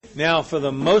Now, for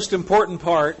the most important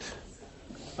part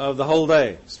of the whole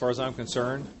day, as far as I'm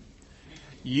concerned,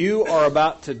 you are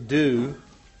about to do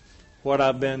what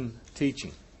I've been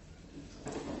teaching.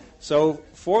 So,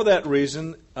 for that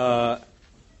reason,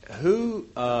 who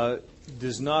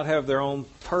does not have their own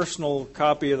personal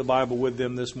copy of the Bible with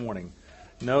them this morning?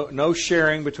 No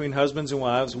sharing between husbands and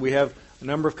wives. We have a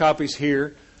number of copies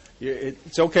here.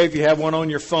 It's okay if you have one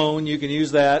on your phone. You can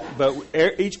use that. But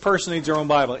each person needs their own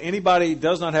Bible. Anybody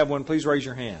does not have one, please raise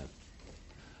your hand.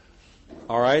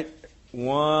 All right.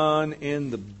 One in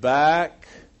the back.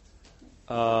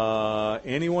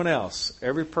 Anyone else?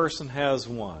 Every person has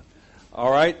one.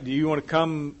 All right. Do you want to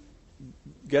come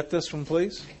get this one,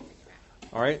 please?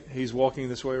 All right. He's walking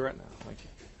this way right now. Thank you.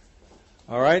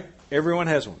 All right. Everyone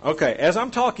has one. Okay. As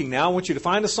I'm talking now, I want you to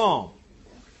find a psalm.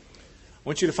 I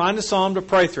want you to find a psalm to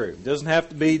pray through. It doesn't have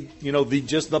to be,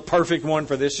 just the perfect one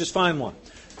for this. Just find one.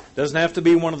 It doesn't have to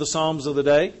be one of the psalms of the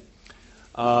day.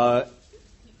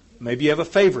 Maybe you have a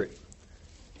favorite.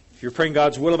 If you're praying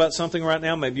God's will about something right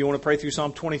now, maybe you want to pray through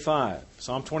Psalm 25.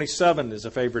 Psalm 27 is a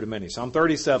favorite of many. Psalm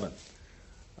 37.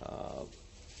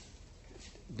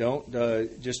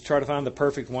 Don't just try to find the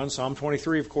perfect one. Psalm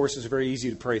 23, of course, is very easy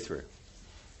to pray through.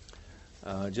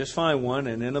 Just find one,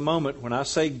 and in a moment, when I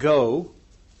say go,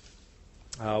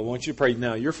 I want you to pray.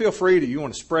 Now, you feel free to, you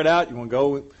want to spread out, you want to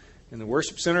go in the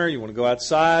worship center, you want to go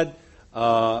outside.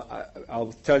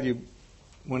 I'll tell you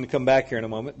when to come back here in a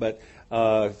moment, but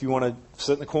if you want to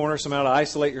sit in the corner somehow to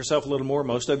isolate yourself a little more,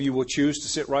 most of you will choose to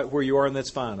sit right where you are, and that's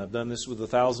fine. I've done this with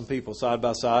 1,000 people side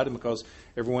by side, and because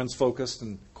everyone's focused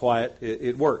and quiet,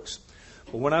 it works.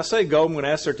 But when I say go, I'm going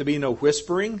to ask there to be no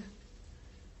whispering.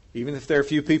 Even if there are a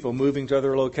few people moving to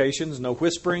other locations, no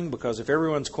whispering, because if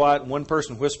everyone's quiet and one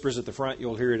person whispers at the front,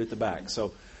 you'll hear it at the back.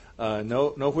 So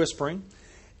no whispering.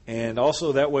 And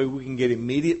also that way we can get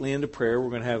immediately into prayer. We're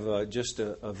going to have just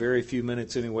a very few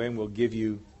minutes anyway, and we'll give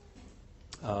you,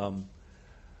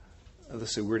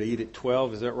 let's see, we're to eat at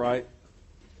 12, is that right?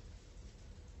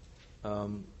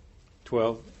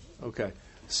 12, okay.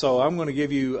 So I'm going to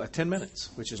give you 10 minutes,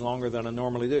 which is longer than I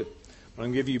normally do. I'm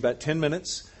going to give you about 10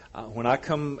 minutes. When I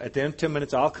come at the end of 10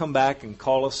 minutes, I'll come back and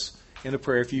call us into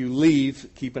prayer. If you leave,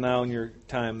 keep an eye on your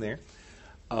time there.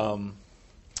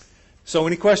 So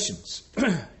any questions?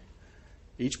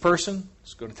 Each person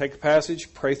is going to take a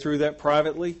passage, pray through that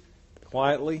privately,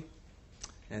 quietly,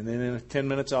 and then in 10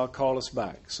 minutes I'll call us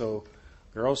back. So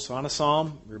girls, find a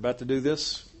psalm. We're about to do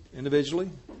this individually.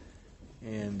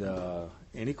 And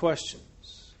any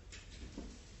questions?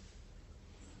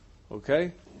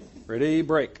 Okay, ready,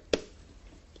 break.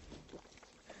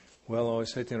 Well, I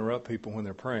always hate to interrupt people when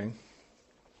they're praying.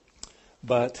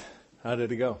 But how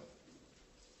did it go?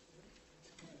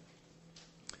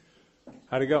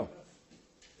 How'd it go?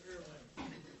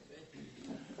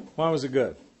 Why was it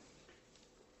good?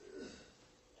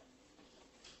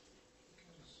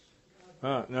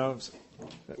 No,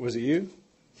 was it you?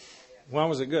 Why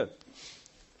was it good?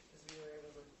 Because we were able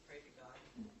to pray to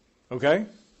God. Okay.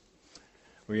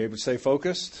 Were you able to stay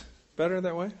focused better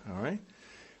that way? All right.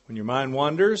 When your mind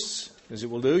wanders, as it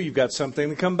will do, you've got something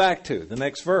to come back to. The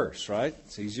next verse, right?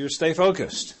 It's easier to stay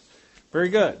focused. Very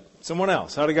good. Someone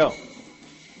else. How'd it go? If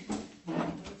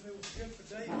it was good for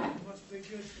David, it must be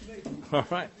good for me. All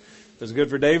right. If it was good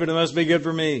for David, it must be good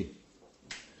for me.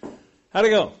 How'd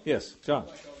it go? Yes, John.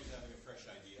 Like always having a fresh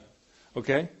idea.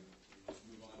 Okay.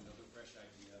 Move on, another fresh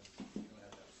idea. You don't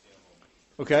have that stale moment.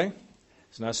 Okay.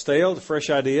 It's not stale, it's a fresh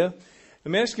idea.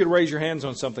 Let me ask you to raise your hands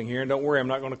on something here, and don't worry, I'm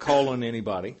not going to call on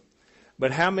anybody.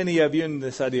 But how many of you in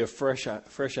this idea of fresh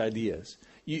ideas,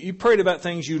 you prayed about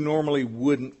things you normally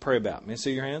wouldn't pray about? May I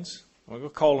see your hands? I'm not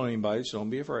going to call on anybody, so don't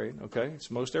be afraid. Okay,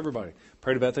 it's most everybody.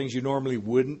 Prayed about things you normally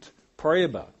wouldn't pray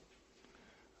about.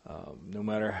 No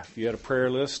matter if you had a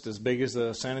prayer list as big as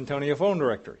the San Antonio phone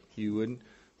directory, you wouldn't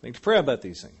think to pray about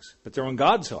these things. But they're on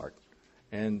God's heart,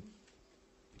 and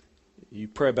you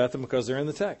pray about them because they're in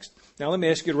the text. Now, let me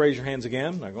ask you to raise your hands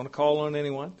again. I'm not going to call on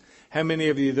anyone. How many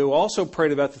of you, though, also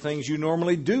prayed about the things you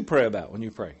normally do pray about when you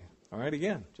pray? All right,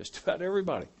 again, just about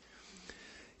everybody.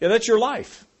 Yeah, that's your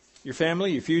life, your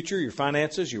family, your future, your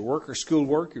finances, your work or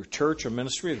schoolwork, your church or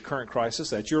ministry, the current crisis.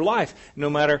 That's your life. No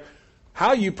matter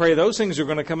how you pray, those things are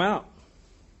going to come out.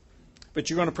 But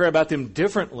you're going to pray about them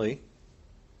differently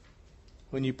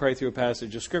when you pray through a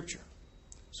passage of Scripture.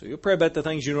 So you'll pray about the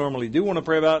things you normally do want to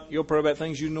pray about. You'll pray about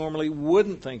things you normally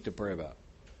wouldn't think to pray about.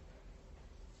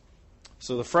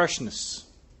 So the freshness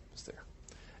is there.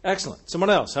 Excellent. Someone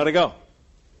else. How'd it go?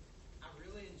 I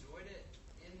really enjoyed it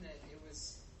in that it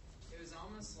was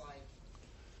almost like,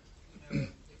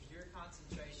 if your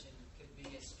concentration could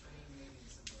be a stream moving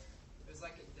somewhere. It was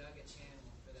like it dug a channel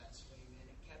for that stream, and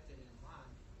it kept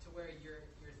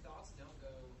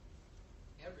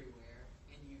everywhere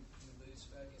and you lose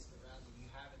focus, but rather you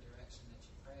have a direction that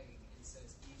you're praying, and so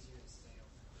it's easier to stay on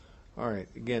that. All right.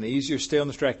 Again, easier to stay on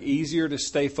the track, easier to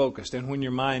stay focused. And when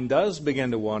your mind does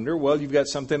begin to wander, well, you've got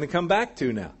something to come back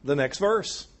to now. The next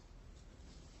verse.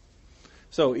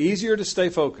 So, easier to stay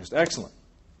focused. Excellent.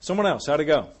 Someone else, how'd it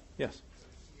go? Yes.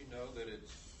 You know that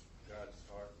it's God's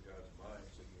heart and God's mind,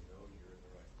 so you know you're in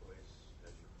the right place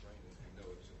as you're praying, and you know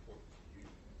it's important to you.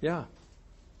 Yeah.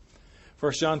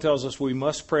 1 John tells us we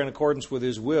must pray in accordance with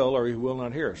His will or He will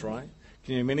not hear us, right?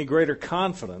 Can you have any greater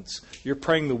confidence you're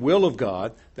praying the will of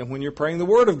God than when you're praying the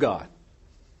Word of God?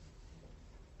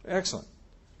 Excellent.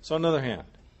 So another hand.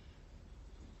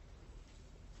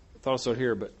 I thought I saw it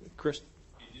here, but Chris? It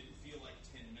didn't feel like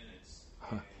 10 minutes,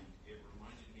 and it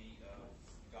reminded me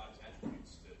of God's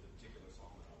attributes, the particular psalm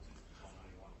that I was in, Psalm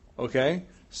 91. Okay.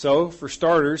 So, for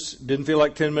starters, didn't feel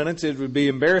like 10 minutes. It would be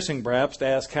embarrassing, perhaps, to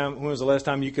ask when was the last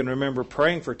time you can remember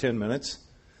praying for 10 minutes.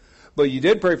 But you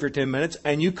did pray for 10 minutes,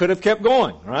 and you could have kept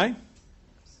going, right?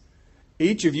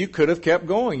 Each of you could have kept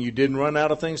going. You didn't run out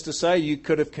of things to say. You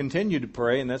could have continued to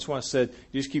pray, and that's why I said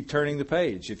you just keep turning the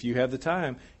page. If you have the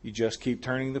time, you just keep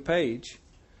turning the page.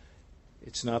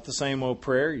 It's not the same old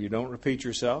prayer. You don't repeat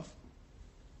yourself.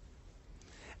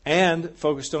 And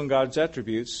focused on God's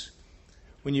attributes.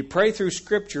 When you pray through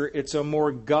Scripture, it's a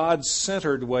more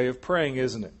God-centered way of praying,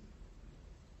 isn't it?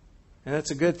 And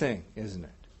that's a good thing, isn't it?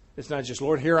 It's not just,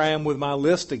 Lord, here I am with my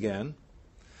list again.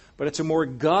 But it's a more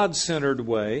God-centered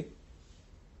way,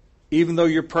 even though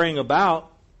you're praying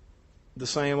about the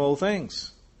same old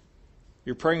things.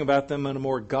 You're praying about them in a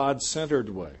more God-centered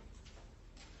way.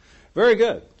 Very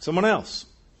good. Someone else.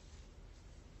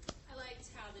 I liked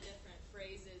how the different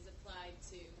phrases applied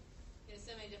to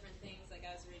so many different things. Like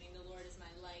I was reading, the Lord is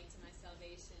my light to my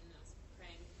salvation. I was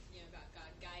praying about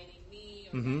God guiding me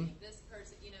or guiding this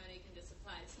person, and it can just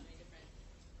apply to so many different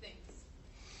things.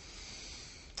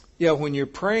 Yeah, when you're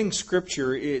praying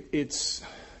Scripture, it's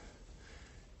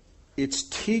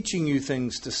teaching you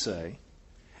things to say,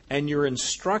 and you're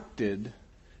instructed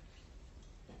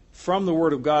from the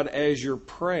Word of God as you're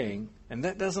praying, and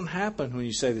that doesn't happen when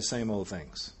you say the same old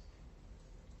things.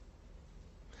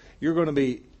 You're going to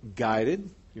be guided,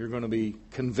 you're going to be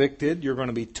convicted, you're going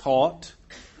to be taught,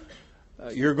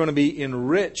 you're going to be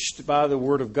enriched by the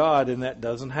Word of God, and that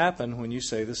doesn't happen when you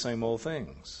say the same old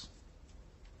things.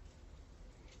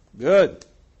 Good.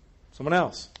 Someone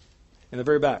else in the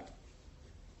very back.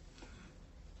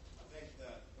 I think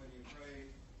that when you pray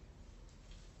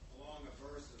along a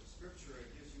verse of Scripture,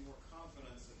 it gives you more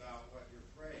confidence about what you're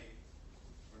praying.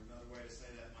 Or another way to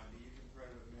say that might be you can pray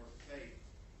with more faith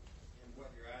in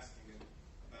what you're asking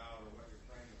about or what you're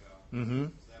praying about.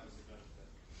 Mm-hmm. So that was a benefit.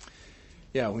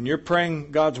 Yeah, when you're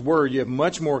praying God's Word, you have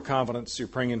much more confidence. You're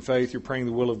praying in faith, you're praying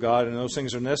the will of God, and those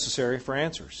things are necessary for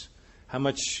answers.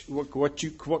 What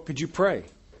could you pray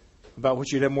about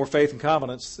which you'd have more faith and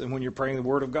confidence than when you're praying the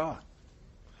Word of God?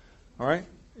 All right?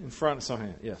 In front of some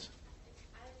hand. Yes.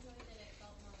 I enjoyed that it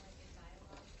felt more like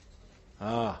a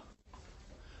dialogue. I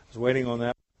was waiting on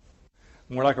that.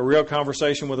 More like a real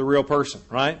conversation with a real person,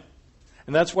 right?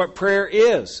 And that's what prayer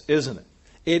is, isn't it?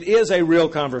 It is a real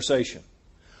conversation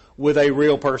with a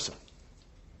real person.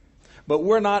 But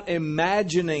we're not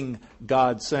imagining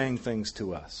God saying things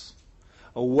to us.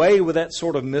 Away with that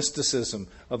sort of mysticism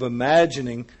of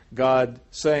imagining God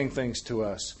saying things to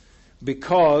us.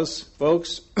 Because,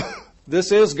 folks,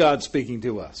 this is God speaking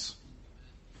to us.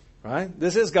 Right?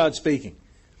 This is God speaking.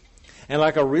 And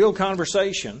like a real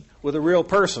conversation with a real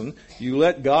person, you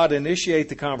let God initiate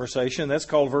the conversation. That's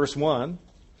called verse 1.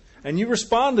 And you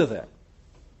respond to that.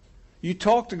 You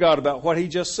talk to God about what He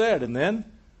just said. And then,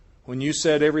 when you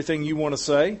said everything you want to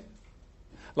say,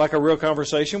 like a real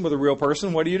conversation with a real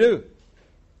person, what do?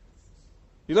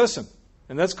 You listen.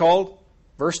 And that's called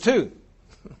verse 2.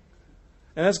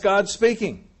 And that's God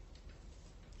speaking.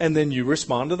 And then you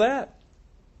respond to that.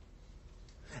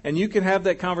 And you can have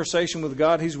that conversation with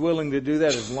God. He's willing to do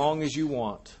that as long as you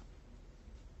want.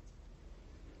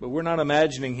 But we're not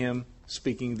imagining Him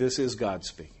speaking. This is God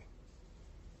speaking.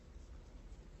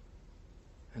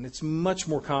 And it's much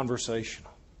more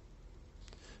conversational.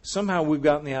 Somehow we've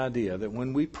gotten the idea that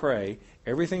when we pray,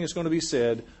 everything is going to be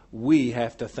said, we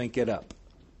have to think it up.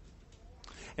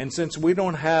 And since we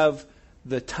don't have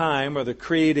the time or the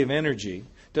creative energy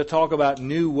to talk about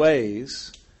new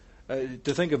ways,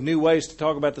 to think of new ways to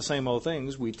talk about the same old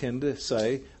things, we tend to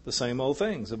say the same old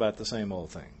things about the same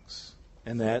old things.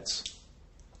 And that's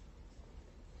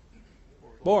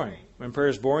boring. When prayer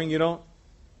is boring, you don't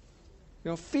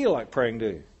feel like praying, do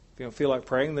you? If you don't feel like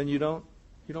praying, then you don't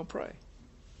pray.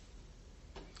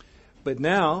 But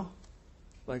now,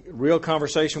 like real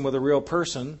conversation with a real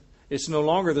person, It's no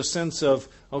longer the sense of,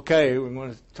 okay, we're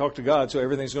going to talk to God, so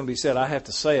everything's going to be said. I have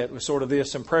to say it with sort of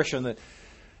this impression that,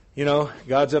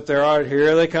 God's up there. All right,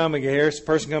 here they come again. Here this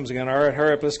person comes again. All right,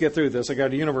 hurry up. Let's get through this. I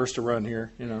got a universe to run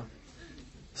here,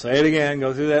 Say it again.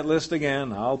 Go through that list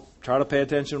again. I'll try to pay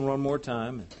attention one more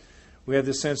time. We have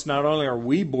this sense not only are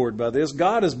we bored by this,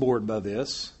 God is bored by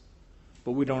this,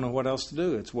 but we don't know what else to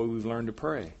do. It's what we've learned to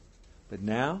pray. But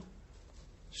now,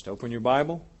 just open your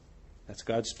Bible. That's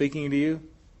God speaking to you.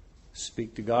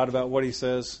 Speak to God about what He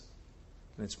says.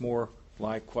 And it's more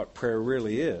like what prayer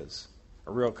really is,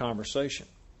 a real conversation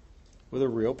with a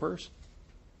real person.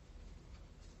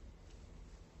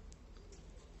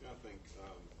 I think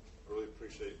I really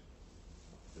appreciate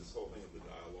this whole thing of the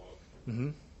dialogue.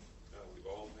 Mm-hmm. We've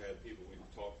all had people we've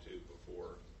talked to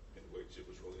before in which it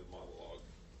was really a monologue.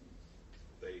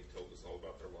 They told us all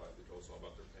about their life. They told us all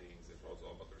about their pains. They told us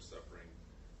all about their suffering.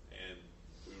 And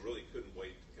we really couldn't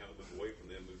wait to kind of move away from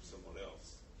them, move to someone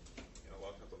else. And a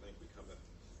lot of times I think we come to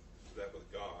that with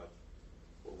God,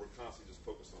 where we're constantly just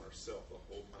focused on ourselves the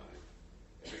whole time.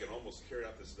 And we can almost carry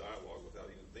out this dialogue without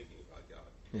even thinking about God.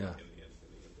 Yeah. In the end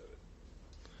of it.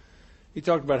 He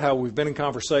talked about how we've been in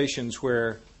conversations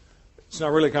where it's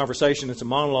not really a conversation, it's a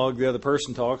monologue. The other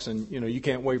person talks, and you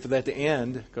can't wait for that to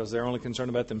end because they're only concerned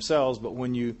about themselves. But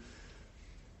when you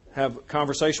have a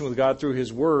conversation with God through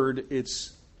His Word,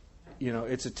 it's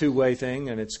a two-way thing,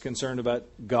 and it's concerned about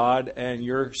God, and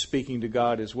you're speaking to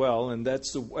God as well. And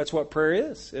that's what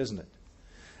prayer is, isn't it?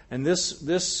 And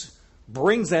this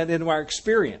brings that into our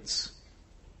experience.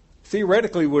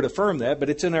 Theoretically, we would affirm that, but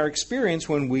it's in our experience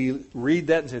when we read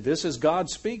that and say, "This is God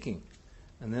speaking,"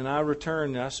 and then I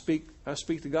return and I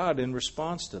speak to God in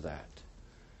response to that.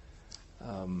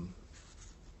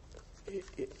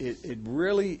 It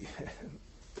really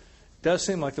does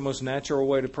seem like the most natural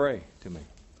way to pray to me.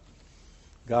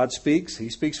 God speaks; He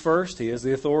speaks first. He has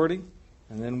the authority,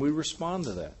 and then we respond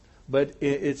to that. But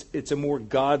it's a more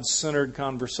God-centered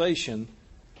conversation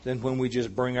than when we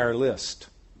just bring our list.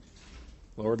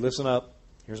 Lord, listen up.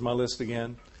 Here's my list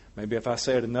again. Maybe if I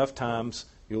say it enough times,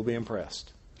 you'll be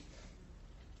impressed.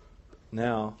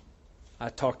 Now, I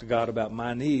talk to God about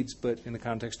my needs, but in the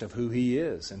context of who He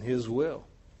is and His will.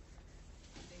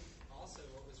 I think also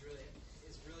what is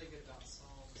really good about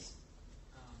Psalms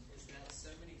is that so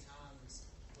many times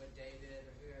what David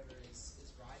or whoever is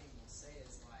writing will say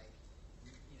is like,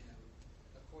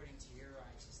 according to your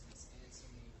righteousness, answer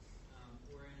me.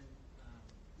 We're in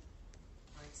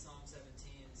like Psalm 17,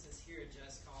 it says, "Hear a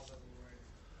just cause, O Lord,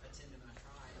 attend to my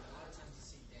cry." And a lot of times you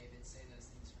see David say those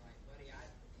things, you're like, buddy,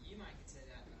 you might could say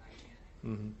that, but I can't.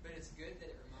 Mm-hmm. But it's good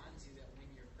that it reminds you that when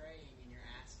you're praying and you're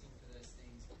asking for those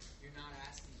things, you're not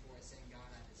asking for it saying, "God,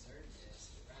 I deserve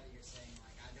this," but rather you're saying,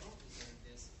 like, "I don't deserve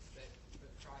this, but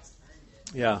Christ earned it."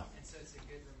 Yeah. And so it's a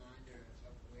good reminder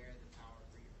of where the power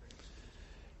for your prayer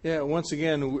is. Yeah, once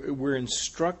again, we're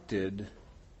instructed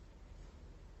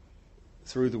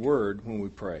through the Word when we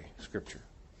pray Scripture.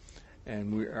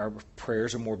 And our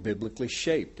prayers are more biblically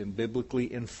shaped and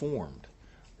biblically informed.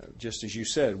 Just as you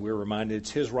said, we're reminded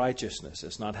it's His righteousness.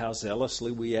 It's not how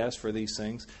zealously we ask for these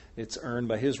things. It's earned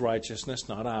by His righteousness,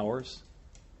 not ours.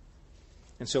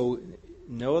 And so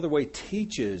no other way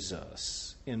teaches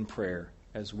us in prayer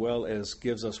as well as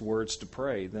gives us words to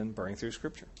pray than praying through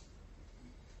Scripture.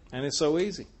 And it's so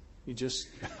easy. You just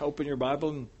open your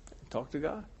Bible and talk to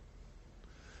God.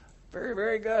 Very,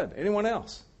 very good. Anyone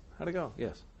else? How'd it go?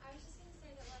 Yes. I was just going to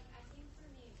say that, I think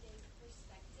for me, a big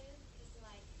perspective is,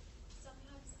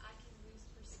 sometimes I can lose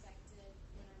perspective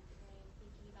when I'm praying,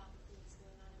 thinking about the things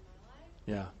going on in my life.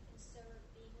 Yeah. And so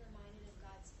being reminded of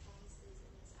God's promises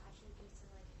and His attributes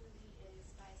and, who He is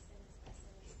by a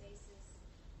sentence basis,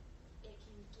 it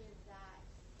can give that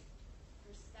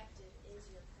perspective as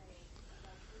you're praying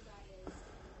about who God is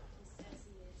and what He says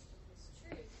He is in His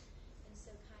truth. And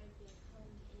so kind of being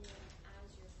honed in as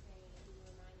you're praying and being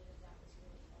reminded of that was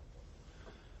really helpful.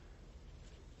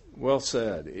 Well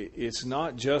said. It's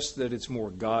not just that it's more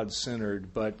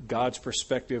God-centered, but God's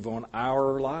perspective on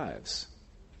our lives.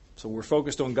 So we're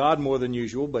focused on God more than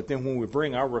usual, but then when we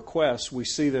bring our requests, we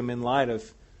see them in light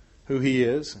of who He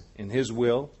is and His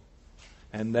will.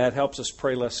 And that helps us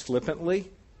pray less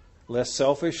flippantly, less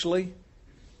selfishly.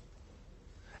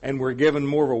 And we're given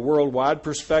more of a worldwide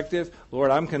perspective.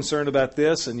 Lord, I'm concerned about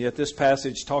this, and yet this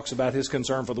passage talks about His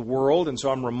concern for the world. And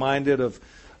so I'm reminded of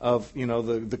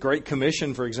the Great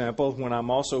Commission, for example, when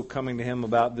I'm also coming to Him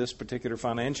about this particular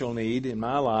financial need in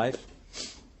my life.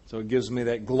 So it gives me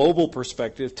that global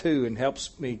perspective, too, and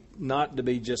helps me not to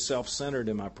be just self-centered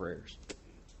in my prayers.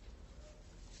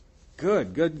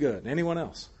 Good. Anyone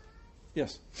else?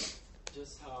 Yes.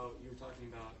 Just how you were talking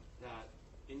about that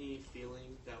any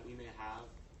feeling that we may have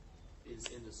is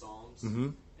in the Psalms,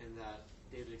 Mhm. and that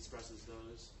David expresses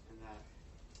those, and that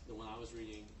the one I was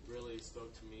reading really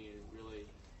spoke to me and really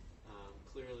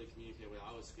clearly communicated what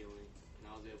I was feeling,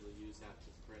 and I was able to use that to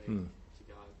pray to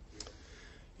God.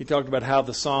 He talked about how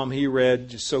the psalm he read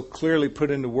just so clearly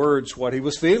put into words what he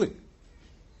was feeling.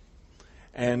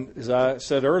 And as I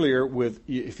said earlier,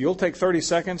 if you'll take 30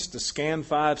 seconds to scan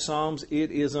 5 psalms,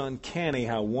 it is uncanny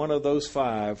how one of those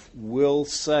 5 will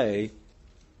say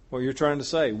what you're trying to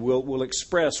say, will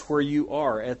express where you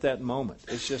are at that moment.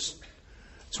 That's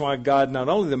why God, not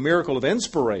only the miracle of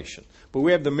inspiration, but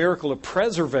we have the miracle of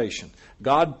preservation.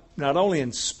 God not only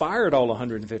inspired all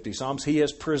 150 Psalms, He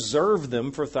has preserved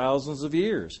them for thousands of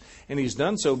years. And He's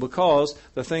done so because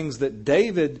the things that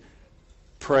David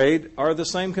prayed are the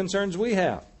same concerns we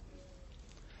have.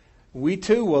 We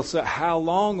too will say, how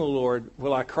long, O Lord,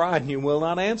 will I cry and you will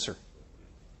not answer?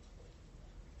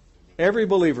 Every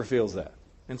believer feels that.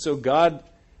 And so God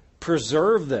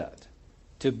preserved that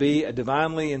to be a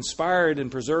divinely inspired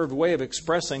and preserved way of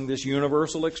expressing this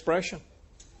universal expression.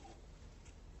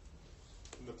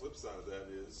 And the flip side of that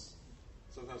is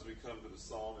sometimes we come to the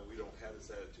psalm and we don't have this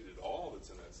attitude at all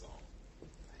that's in that psalm.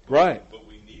 Right. But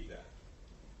we need that.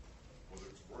 Whether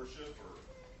it's worship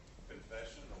or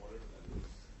confession or whatever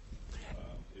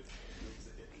that is.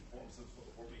 It informs us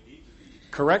what we need to be.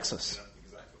 Corrects us.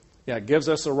 Exactly. Yeah, it gives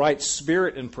us the right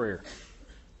spirit in prayer.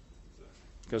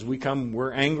 Because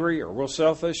we're angry or we're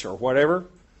selfish or whatever,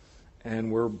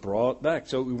 and we're brought back.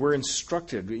 So we're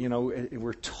instructed,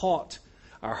 we're taught.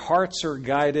 Our hearts are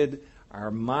guided, our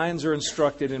minds are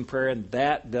instructed in prayer, and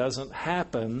that doesn't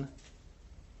happen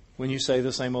when you say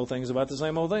the same old things about the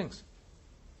same old things.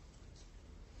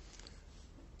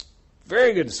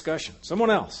 Very good discussion. Someone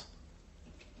else.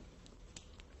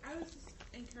 I was just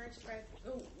encouraged by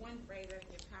one phrase, I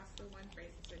think Pastor, one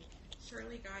phrase that said,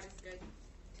 surely God is good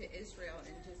to Israel,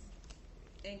 and just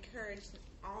encouraged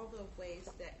all the ways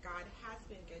that God has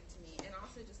been good to me, and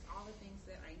also just all the things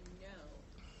that I know,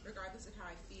 regardless of how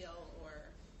I feel or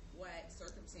what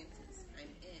circumstances I'm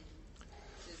in,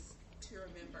 just to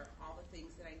remember all the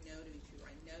things that I know to be true.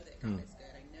 I know that God is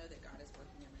good. I know that God is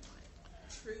working in my life.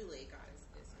 Truly, God is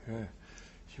good. Yeah.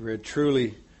 She read,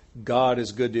 truly, God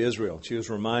is good to Israel. She was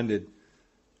reminded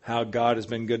how God has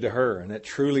been good to her, and that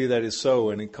truly that is so,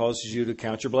 and it causes you to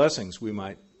count your blessings. We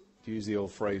might use the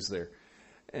old phrase there.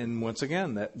 And once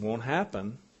again, that won't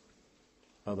happen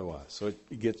otherwise. So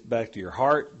it gets back to your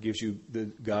heart, gives you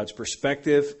God's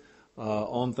perspective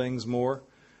on things more.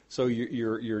 So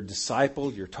you're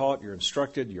discipled, you're taught, you're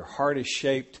instructed, your heart is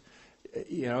shaped.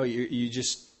 You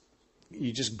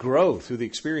just grow through the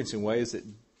experience in ways that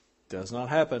does not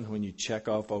happen when you check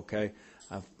off, okay,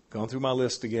 I've gone through my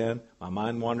list again, my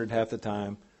mind wandered half the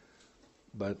time,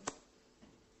 but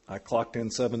I clocked in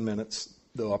 7 minutes,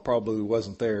 though I probably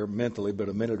wasn't there mentally, but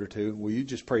a minute or two. Well, you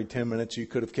just prayed 10 minutes, you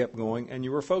could have kept going, and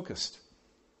you were focused.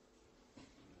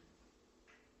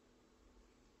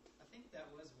 I think that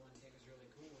was one thing that was really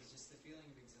cool, was just the feeling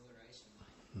of exhilaration.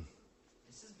 Like,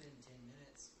 this has been 10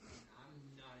 minutes, and I'm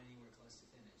not anywhere close to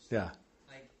finished. Yeah.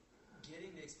 Like,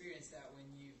 getting to experience that when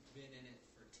you've been in it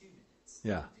for 2 minutes.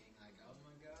 Yeah. Being like, oh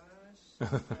my gosh.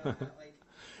 Like,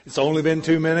 It's only been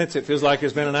 2 minutes, it feels like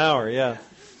it's been an hour, yeah.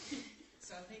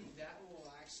 So I think that will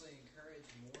actually encourage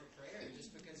more prayer,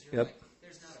 just because you're like,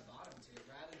 there's not a bottom to it,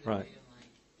 rather than being like,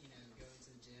 going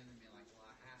to the gym and being like, well,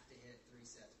 I have to hit 3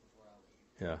 sets before I leave.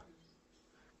 Yeah.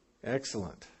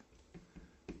 Excellent.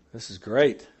 This is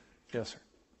great. Yes, sir.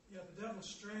 Yeah, the devil's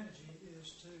strategy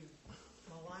is to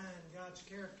malign God's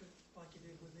character like he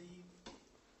did with Eve.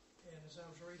 And as I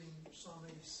was reading Psalm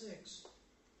 86,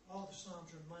 all the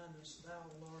Psalms remind us, Thou,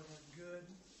 Lord, art good,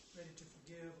 ready to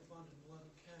forgive, abundant in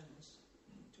loving kindness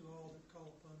to all that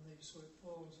call upon Thee. So it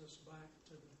pulls us back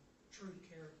to the true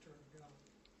character of God.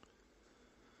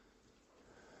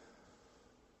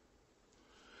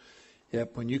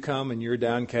 Yep, when you come and you're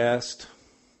downcast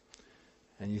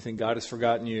and you think God has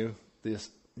forgotten you, these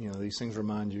things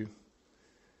remind you.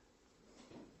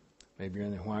 Maybe you're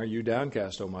in there, why are you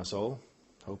downcast, O my soul?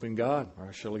 Hope in God, or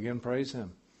I shall again praise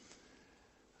Him.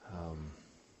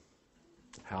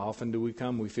 How often do we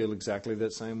come? We feel exactly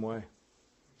that same way.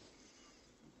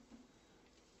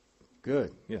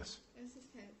 Good, yes. This is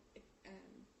kind of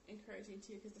encouraging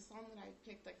too, because the psalm that I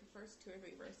picked, like the first 2 or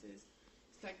 3 verses,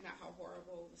 it's like not how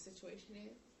horrible the situation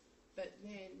is, but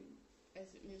then as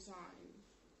it moves on,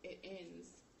 it ends.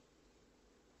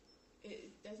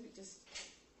 It doesn't just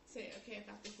say, okay, I've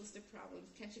got this list of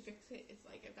problems, can't you fix it? It's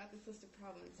like, I've got this list of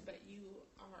problems, but you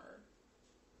are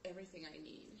everything I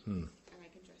need, and I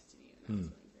can trust in you, and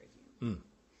that's really encouraging.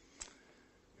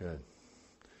 Good.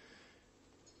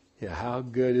 Yeah, how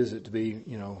good is it to be,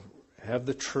 have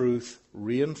the truth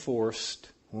reinforced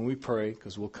when we pray,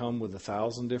 because we'll come with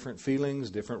 1,000 different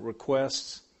feelings, different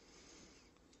requests.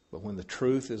 But when the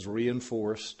truth is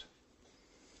reinforced,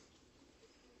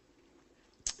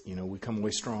 we come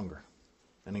away stronger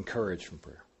and encouraged from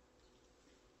prayer.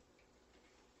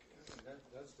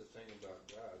 That's the thing about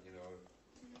God,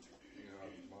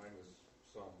 mine was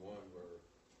Psalm 1 where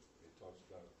it talks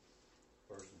about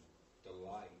a person's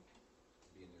delight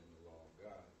being in the law of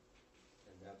God.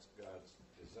 And that's God's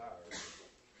desire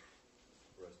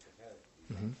for us to have.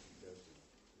 Mm-hmm. He doesn't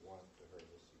want to hurt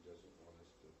us. He doesn't want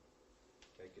us to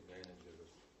take advantage of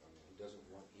us. He doesn't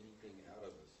want anything out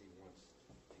of us. He wants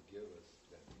to give us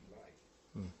that delight.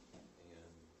 Mm.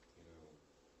 And,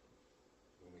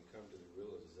 when we come to the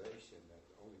realization that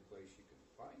the only place you can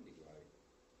find delight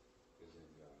is in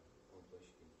God, the only place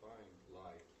you can find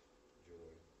life, joy,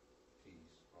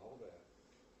 peace, all that,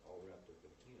 all wrapped up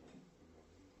in Him.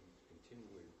 He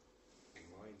continually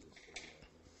reminds us of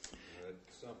that.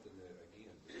 That's something that,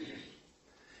 again,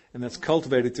 and that's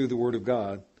cultivated through the Word of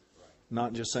God,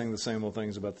 not just saying the same old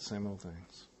things about the same old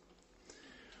things.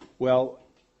 Well,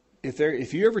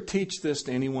 if you ever teach this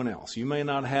to anyone else, you may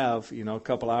not have, a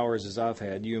couple hours as I've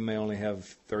had. You may only have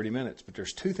 30 minutes. But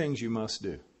there's two things you must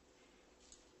do.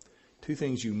 Two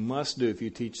things you must do if you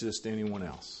teach this to anyone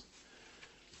else.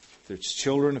 If it's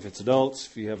children, if it's adults,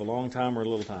 if you have a long time or a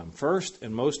little time. First,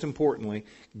 and most importantly,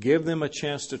 give them a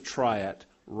chance to try it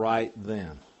right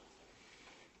then.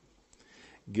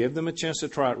 Give them a chance to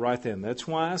try it right then. That's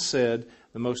why I said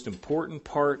the most important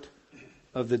part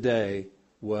of the day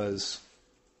was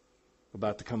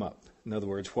about to come up. In other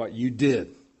words, what you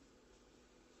did.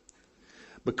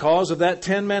 Because of that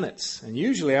 10 minutes, and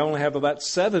usually I only have about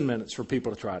 7 minutes for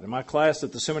people to try it. In my class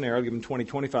at the seminary, I'll give them 20,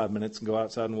 25 minutes and go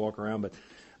outside and walk around,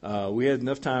 but we had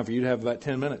enough time for you to have about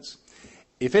 10 minutes.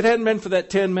 If it hadn't been for that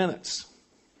 10 minutes,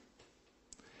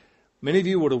 many of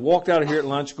you would have walked out of here at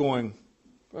lunch going,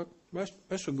 well,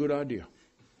 that's a good idea.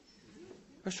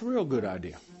 That's a real good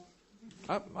idea.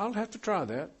 I'll have to try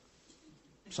that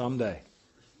someday.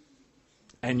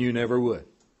 And you never would.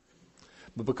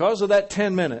 But because of that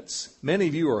 10 minutes, many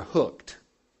of you are hooked.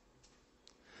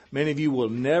 Many of you will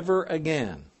never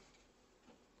again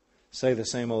say the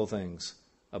same old things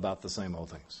about the same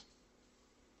old things.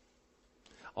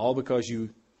 All because you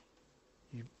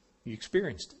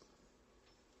experienced it.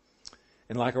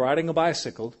 And like riding a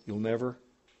bicycle, you'll never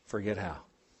forget how.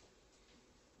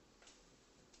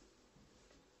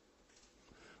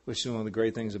 Which is one of the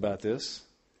great things about this.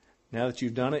 Now that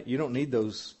you've done it, you don't need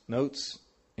those notes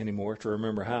anymore to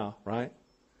remember how, right?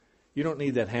 You don't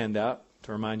need that handout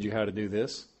to remind you how to do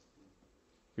this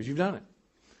because you've done it.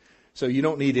 So you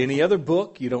don't need any other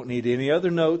book. You don't need any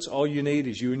other notes. All you need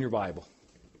is you and your Bible.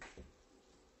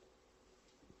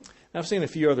 Now, I've seen a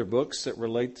few other books that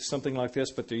relate to something like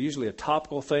this, but they're usually a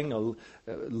topical thing,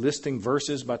 listing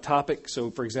verses by topic.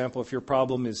 So, for example, if your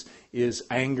problem is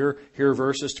anger, here are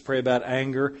verses to pray about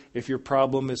anger. If your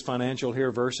problem is financial, here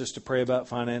are verses to pray about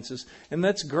finances. And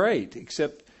that's great,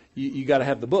 except you got to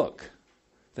have the book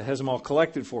that has them all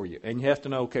collected for you. And you have to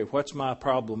know, okay, what's my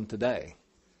problem today?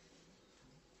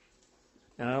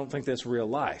 And I don't think that's real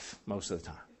life most of the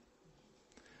time.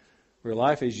 Real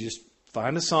life is you just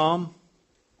find a psalm,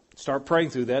 start praying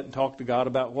through that, and talk to God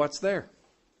about what's there.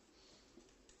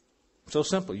 So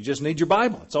simple. You just need your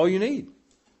Bible. That's all you need.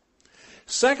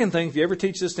 Second thing, if you ever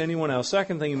teach this to anyone else,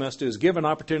 second thing you must do is give an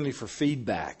opportunity for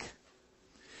feedback.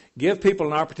 Give people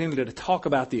an opportunity to talk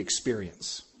about the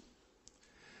experience.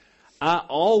 I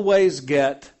always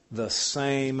get the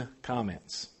same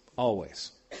comments.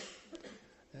 Always.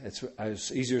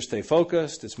 It's easier to stay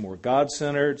focused. It's more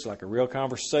God-centered. It's like a real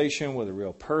conversation with a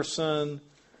real person.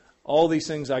 All these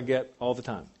things I get all the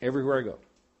time, everywhere I go.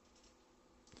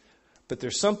 But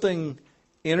there's something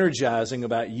energizing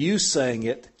about you saying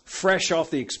it fresh off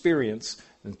the experience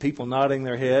and people nodding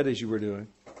their head as you were doing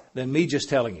than me just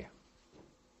telling you.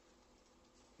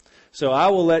 So I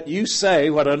will let you say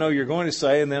what I know you're going to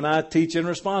say, and then I teach in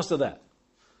response to that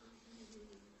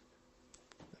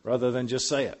rather than just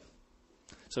say it.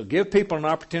 So give people an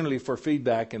opportunity for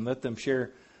feedback and let them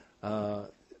share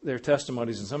their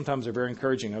testimonies, and sometimes they're very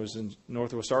encouraging. I was in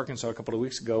Northwest Arkansas a couple of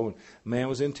weeks ago, and a man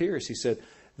was in tears. He said,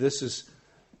 "This is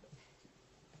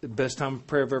the best time of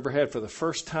prayer I've ever had. For the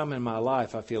first time in my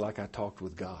life, I feel like I talked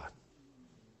with God."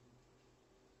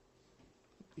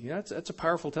 Yeah, that's a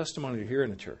powerful testimony to hear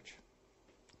in a church,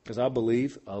 because I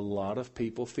believe a lot of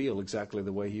people feel exactly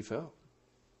the way he felt.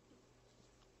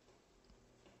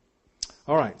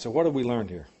 All right, so what have we learned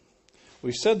here?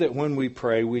 We said that when we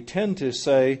pray, we tend to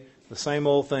say the same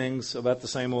old things about the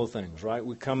same old things, right?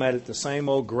 We come at it the same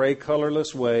old gray,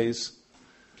 colorless ways.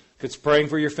 If it's praying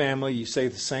for your family, you say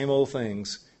the same old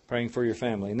things, praying for your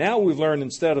family. Now we've learned,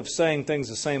 instead of saying things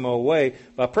the same old way,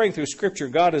 by praying through Scripture,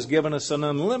 God has given us an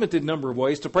unlimited number of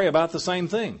ways to pray about the same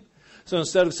thing. So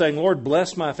instead of saying, Lord,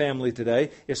 bless my family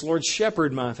today, it's Lord,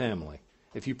 shepherd my family,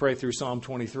 if you pray through Psalm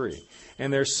 23.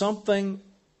 And there's something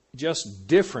just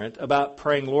different about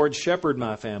praying, Lord, shepherd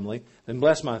my family, than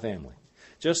bless my family.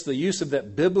 Just the use of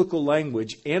that biblical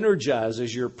language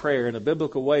energizes your prayer in a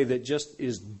biblical way that just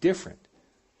is different.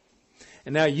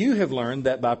 And now you have learned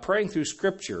that by praying through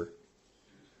Scripture,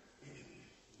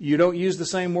 you don't use the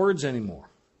same words anymore.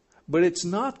 But it's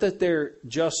not that they're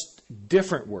just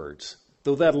different words,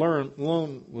 though that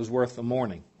alone was worth a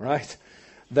morning, right?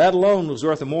 That alone was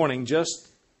worth a morning, just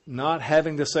not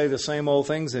having to say the same old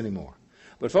things anymore.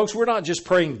 But folks, we're not just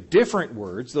praying different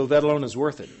words, though that alone is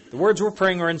worth it. The words we're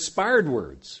praying are inspired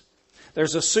words.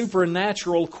 There's a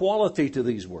supernatural quality to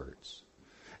these words.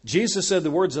 Jesus said,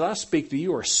 the words that I speak to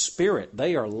you are spirit.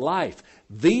 They are life.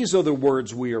 These are the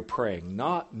words we are praying,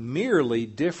 not merely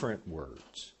different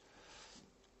words.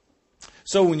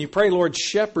 So when you pray, Lord,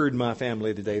 shepherd my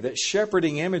family today, that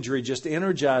shepherding imagery just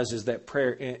energizes that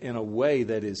prayer in a way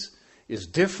that is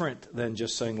different than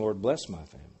just saying, Lord, bless my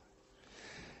family.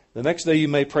 The next day you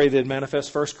may pray that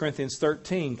manifest 1 Corinthians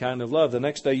 13 kind of love. The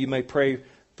next day you may pray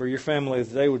for your family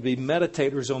that they would be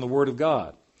meditators on the Word of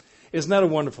God. Isn't that a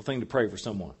wonderful thing to pray for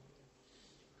someone?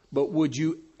 But would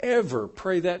you ever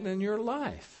pray that in your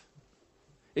life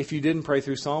if you didn't pray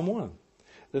through Psalm 1?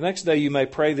 The next day you may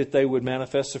pray that they would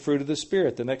manifest the fruit of the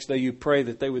Spirit. The next day you pray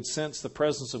that they would sense the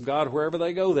presence of God wherever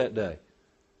they go that day.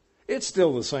 It's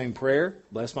still the same prayer,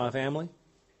 bless my family.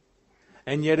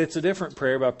 And yet it's a different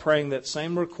prayer by praying that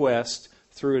same request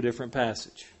through a different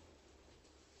passage.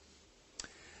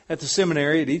 At the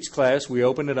seminary, at each class, we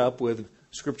open it up with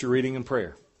Scripture reading and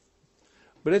prayer.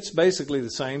 But it's basically the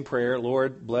same prayer,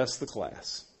 Lord, bless the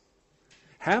class.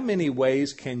 How many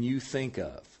ways can you think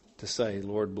of to say,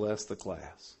 Lord, bless the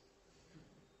class?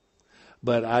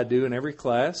 But I do in every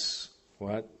class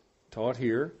what I taught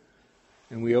here,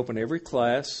 and we open every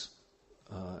class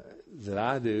that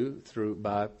I do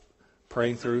by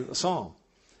praying through a psalm.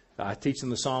 I teach them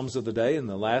the Psalms of the day, and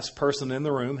the last person in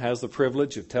the room has the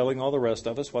privilege of telling all the rest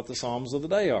of us what the Psalms of the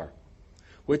day are,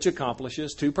 which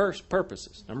accomplishes two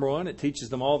purposes. Number one, it teaches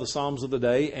them all the Psalms of the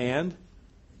day, and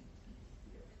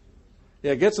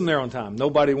it gets them there on time.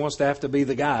 Nobody wants to have to be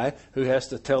the guy who has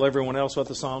to tell everyone else what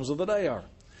the Psalms of the day are.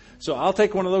 So I'll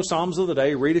take one of those Psalms of the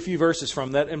day, read a few verses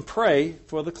from that, and pray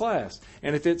for the class.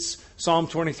 And if it's Psalm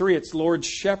 23, it's Lord,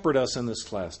 shepherd us in this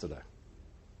class today.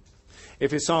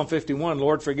 If it's Psalm 51,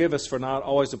 Lord, forgive us for not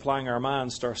always applying our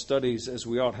minds to our studies as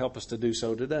we ought. Help us to do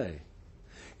so today.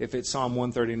 If it's Psalm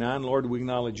 139, Lord, we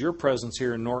acknowledge your presence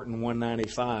here in Norton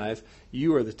 195.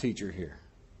 You are the teacher here.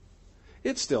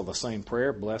 It's still the same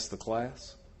prayer, bless the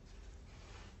class.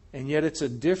 And yet it's a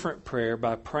different prayer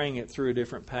by praying it through a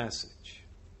different passage.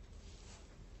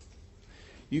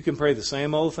 You can pray the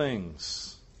same old things,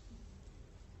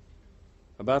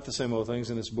 about the same old things,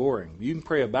 and it's boring. You can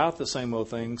pray about the same old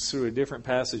things through a different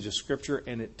passage of Scripture,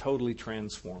 and it totally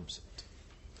transforms it.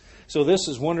 So this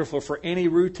is wonderful for any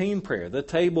routine prayer, the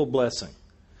table blessing,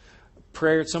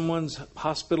 prayer at someone's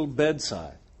hospital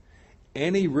bedside,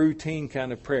 any routine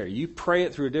kind of prayer. You pray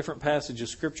it through a different passage of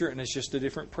Scripture, and it's just a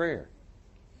different prayer.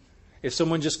 If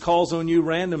someone just calls on you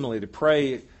randomly to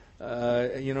pray,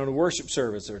 in a worship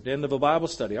service or at the end of a Bible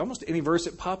study, almost any verse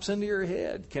that pops into your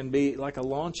head can be like a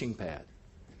launching pad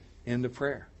into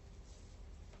prayer.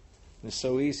 It's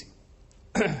so easy.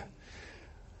 Let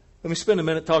me spend a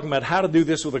minute talking about how to do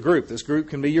this with a group. This group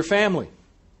can be your family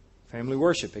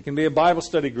worship. It can be a Bible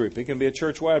study group. It can be a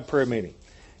church-wide prayer meeting.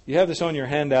 You have this on your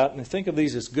handout, and think of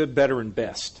these as good, better, and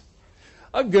best.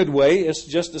 A good way is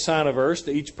just assign a verse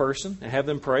to each person and have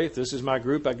them pray. If this is my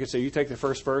group, I could say, you take the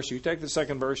first verse, you take the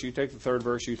second verse, you take the third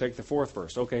verse, you take the fourth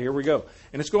verse. Okay, here we go.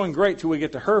 And it's going great till we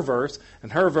get to her verse.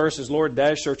 And her verse is, Lord,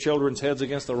 dash their children's heads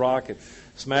against the rock and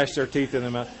smash their teeth in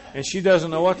them out. And she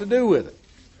doesn't know what to do with it.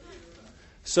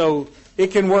 So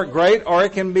it can work great, or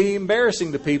it can be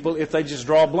embarrassing to people if they just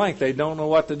draw a blank. They don't know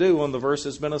what to do when the verse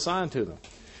has been assigned to them.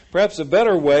 Perhaps a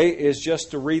better way is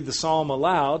just to read the psalm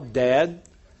aloud, Dad,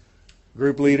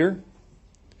 group leader,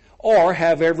 or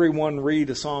have everyone read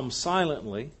a psalm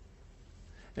silently,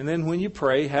 and then when you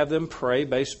pray, have them pray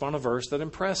based upon a verse that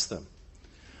impressed them.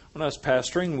 When I was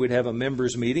pastoring, we'd have a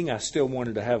members meeting. I still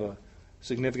wanted to have a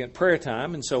significant prayer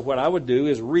time, and so what I would do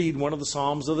is read one of the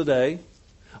psalms of the day,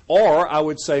 or I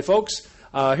would say, folks,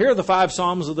 Here are the 5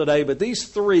 Psalms of the day, but these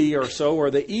 3 or so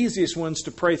are the easiest ones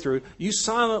to pray through. You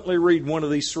silently read one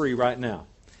of these 3 right now,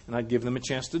 and I'd give them a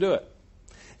chance to do it.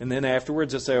 And then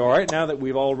afterwards I'd say, all right, now that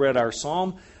we've all read our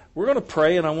psalm, we're going to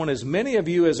pray, and I want as many of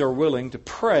you as are willing to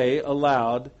pray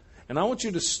aloud. And I want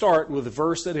you to start with a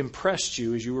verse that impressed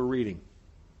you as you were reading.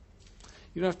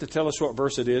 You don't have to tell us what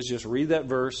verse it is. Just read that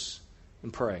verse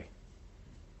and pray.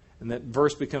 And that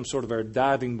verse becomes sort of our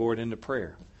diving board into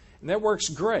prayer. And that works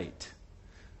great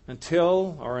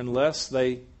until or unless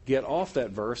they get off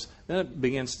that verse. Then it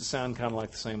begins to sound kind of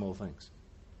like the same old things.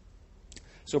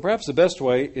 So perhaps the best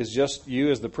way is just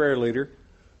you as the prayer leader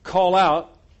call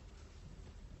out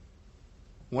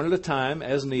one at a time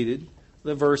as needed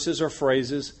the verses or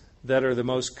phrases that are the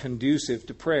most conducive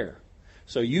to prayer.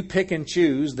 So you pick and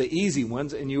choose the easy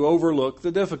ones and you overlook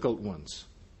the difficult ones.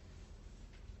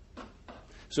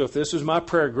 So if this was my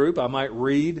prayer group, I might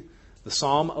read the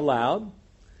psalm aloud,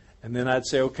 and then I'd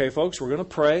say, okay, folks, we're going to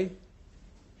pray.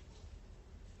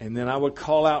 And then I would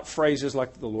call out phrases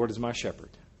like, the Lord is my shepherd.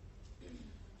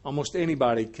 Almost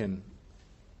anybody can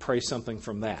pray something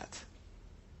from that.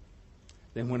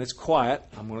 Then when it's quiet,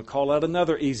 I'm going to call out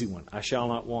another easy one, I shall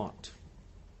not want.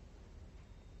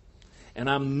 And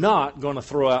I'm not going to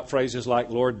throw out phrases like,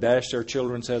 Lord, dash their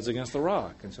children's heads against the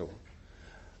rock, and so on.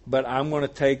 But I'm going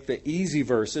to take the easy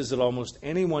verses that almost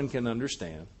anyone can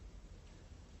understand.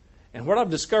 And what I've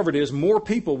discovered is more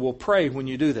people will pray when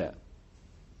you do that.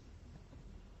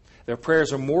 Their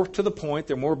prayers are more to the point,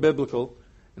 they're more biblical,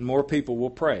 and more people will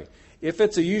pray. If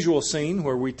it's a usual scene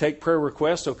where we take prayer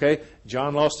requests, okay,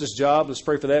 John lost his job, let's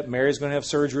pray for that. Mary's going to have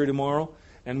surgery tomorrow.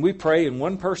 And we pray, and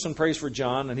one person prays for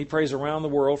John, and he prays around the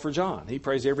world for John. He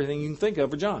prays everything you can think of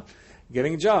for John.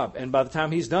 Getting a job. And by the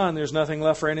time he's done, there's nothing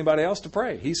left for anybody else to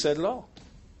pray. He said it all.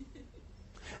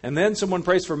 And then someone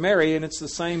prays for Mary, and it's the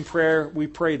same prayer we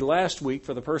prayed last week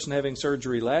for the person having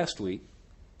surgery last week.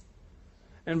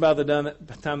 And by the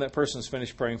time that person's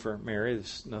finished praying for Mary,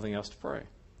 there's nothing else to pray.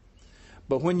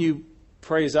 But when you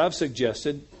pray, as I've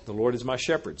suggested, the Lord is my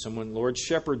shepherd. Someone, Lord,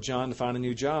 shepherd John to find a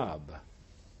new job.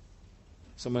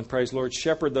 Someone prays, Lord,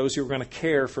 shepherd those who are going to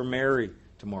care for Mary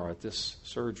tomorrow at this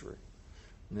surgery.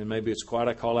 And then maybe it's quiet,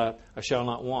 I call out, I shall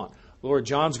not want. Lord,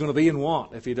 John's going to be in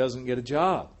want if he doesn't get a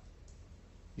job.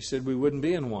 You said we wouldn't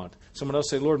be in want. Someone else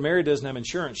say, Lord, Mary doesn't have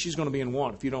insurance. She's going to be in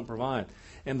want if you don't provide.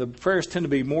 And the prayers tend to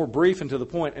be more brief and to the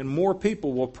point, and more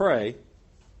people will pray,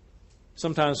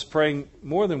 sometimes praying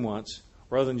more than once,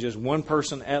 rather than just one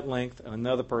person at length and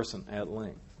another person at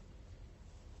length.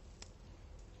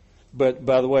 But,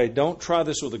 by the way, don't try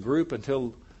this with a group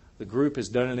until the group has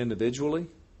done it individually.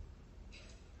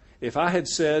 If I had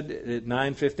said at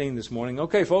 9:15 this morning,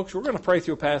 okay, folks, we're going to pray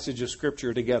through a passage of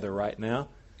Scripture together right now.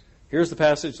 Here's the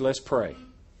passage, let's pray.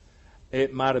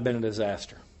 It might have been a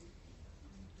disaster.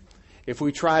 If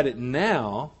we tried it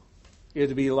now, it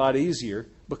would be a lot easier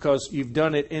because you've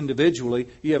done it individually.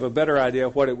 You have a better idea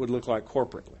of what it would look like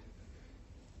corporately.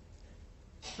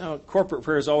 Now, corporate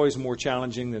prayer is always more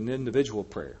challenging than individual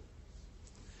prayer.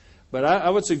 But I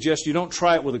would suggest you don't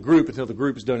try it with a group until the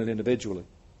group has done it individually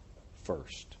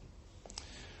first.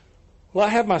 Well, I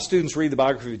have my students read the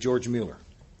biography of George Mueller.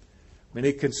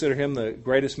 Many consider him the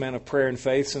greatest man of prayer and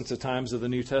faith since the times of the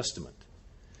New Testament.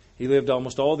 He lived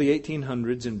almost all the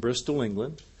 1800s in Bristol,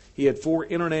 England. He had 4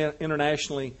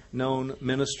 internationally known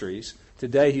ministries.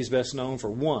 Today he's best known for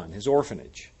one, his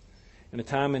orphanage. In a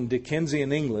time in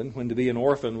Dickensian England, when to be an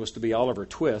orphan was to be Oliver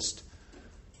Twist,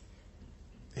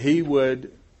 he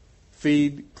would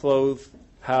feed, clothe,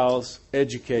 house,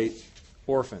 educate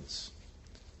orphans.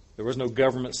 There was no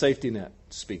government safety net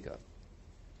to speak of.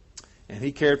 And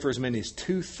he cared for as many as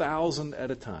 2,000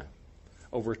 at a time,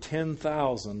 over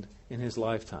 10,000 in his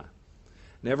lifetime,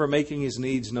 never making his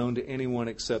needs known to anyone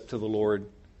except to the Lord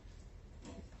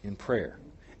in prayer.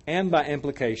 And by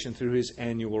implication, through his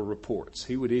annual reports.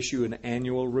 He would issue an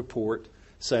annual report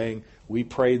saying, we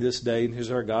prayed this day and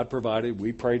here's our God provided.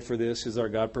 We prayed for this, here's our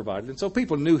God provided. And so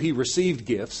people knew he received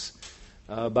gifts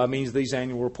by means of these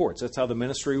annual reports. That's how the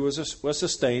ministry was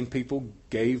sustained. People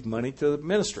gave money to the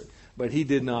ministry. But he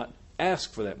did not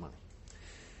ask for that money.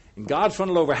 And God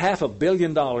funneled over $500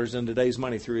 million in today's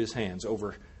money through his hands.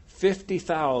 Over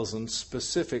 50,000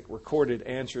 specific recorded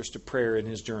answers to prayer in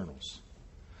his journals.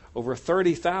 Over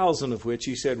 30,000 of which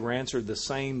he said were answered the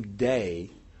same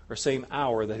day or same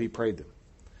hour that he prayed them.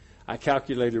 I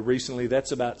calculated recently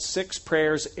that's about 6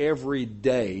 prayers every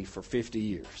day for 50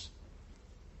 years.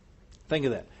 Think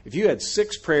of that. If you had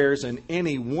 6 prayers in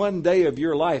any one day of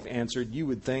your life answered, you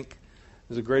would think it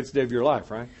was the greatest day of your life,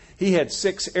 right? He had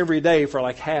 6 every day for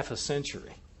like half a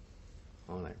century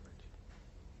on average.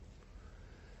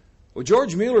 Well,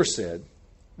 George Mueller said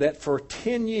that for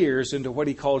 10 years into what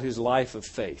he called his life of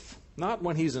faith, not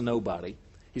when he's a nobody.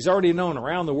 He's already known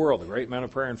around the world the great amount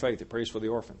of prayer and faith that prays for the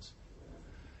orphans.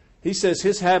 He says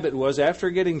his habit was, after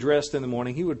getting dressed in the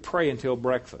morning, he would pray until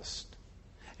breakfast.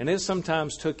 And it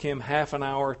sometimes took him half an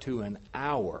hour to an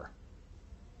hour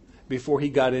before he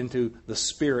got into the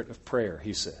spirit of prayer,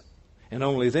 he said. And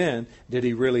only then did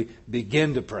he really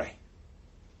begin to pray.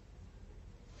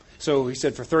 So he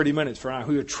said for 30 minutes, for an hour,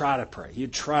 he would try to pray.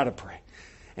 He'd try to pray.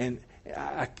 And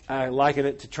I liken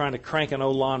it to trying to crank an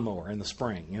old lawnmower in the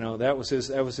spring. You know, that was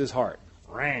his heart.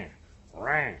 Ran.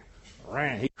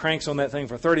 He cranks on that thing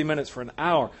for 30 minutes, for an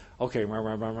hour. Okay,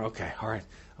 okay, all right,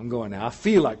 I'm going now. I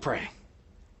feel like praying.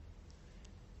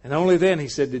 And only then, he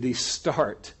said, did he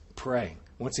start praying,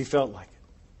 once he felt like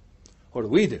it. What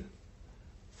do?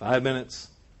 5 minutes,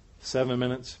 7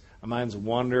 minutes. Our minds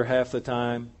wander half the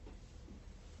time.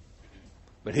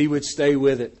 But he would stay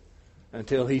with it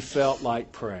until he felt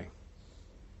like praying.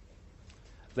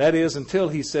 That is, until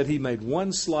he said he made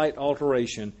one slight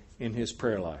alteration in his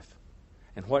prayer life.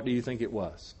 And what do you think it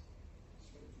was?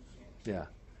 Yeah.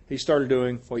 He started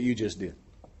doing what you just did.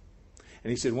 And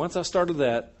he said, once I started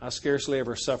that, I scarcely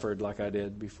ever suffered like I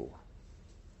did before.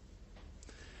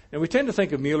 And we tend to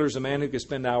think of Mueller as a man who could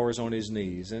spend hours on his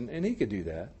knees, and he could do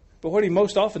that. But what he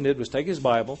most often did was take his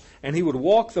Bible, and he would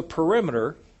walk the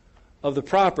perimeter of the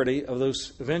property of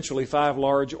those eventually 5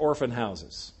 large orphan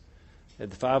houses. They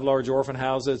had the 5 large orphan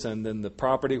houses, and then the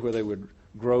property where they would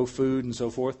grow food and so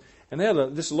forth. And they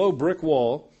had this low brick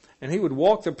wall, and he would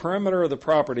walk the perimeter of the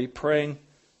property praying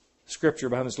Scripture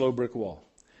behind this low brick wall.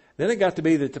 Then it got to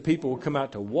be that the people would come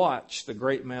out to watch the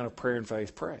great man of prayer and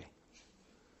faith pray.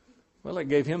 Well, it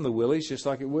gave him the willies just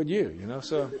like it would you, you know.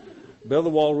 So build the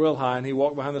wall real high, and he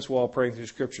walked behind this wall praying through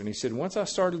Scripture. And he said, once I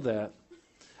started that,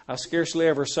 I scarcely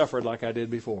ever suffered like I did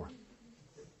before.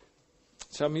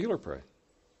 That's how Mueller prayed.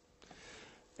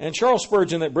 And Charles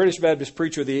Spurgeon, that British Baptist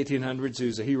preacher of the 1800s,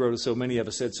 who's a hero to so many of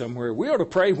us, said somewhere, we ought to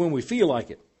pray when we feel like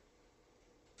it.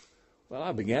 Well,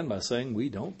 I began by saying we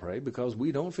don't pray because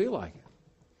we don't feel like it.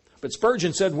 But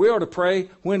Spurgeon said we ought to pray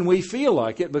when we feel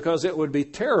like it because it would be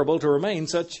terrible to remain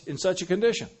in such a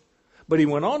condition. But he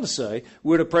went on to say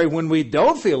we ought to pray when we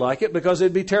don't feel like it because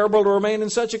it'd be terrible to remain in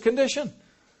such a condition.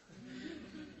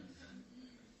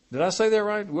 Did I say that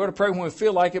right? We ought to pray when we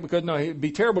feel like it because, no, it'd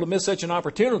be terrible to miss such an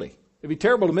opportunity. It'd be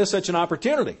terrible to miss such an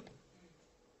opportunity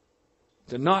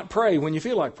to not pray when you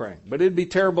feel like praying. But it'd be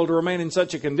terrible to remain in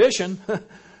such a condition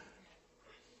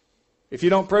if you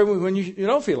don't pray when you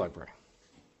don't feel like praying.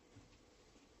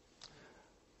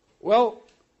 Well,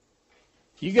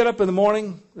 you get up in the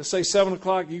morning, let's say 7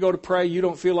 o'clock, you go to pray, you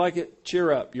don't feel like it,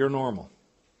 cheer up, you're normal.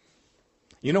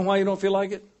 You know why you don't feel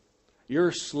like it?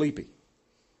 You're sleepy.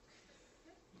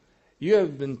 You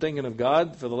have been thinking of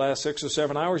God for the last 6 or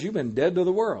 7 hours. You've been dead to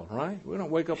the world, right? We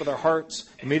don't wake up with our hearts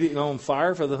immediately on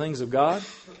fire for the things of God.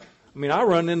 I mean, I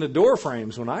run into door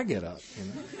frames when I get up. You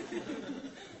know?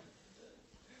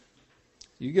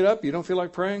 You get up, you don't feel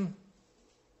like praying,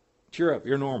 cheer up,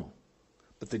 you're normal.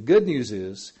 But the good news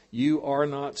is you are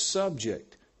not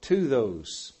subject to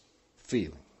those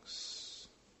feelings.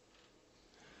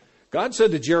 God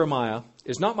said to Jeremiah,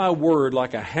 is not my word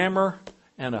like a hammer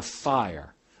and a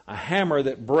fire? A hammer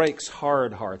that breaks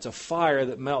hard hearts, a fire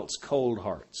that melts cold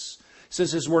hearts. He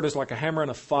says his word is like a hammer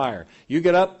and a fire. You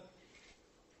get up,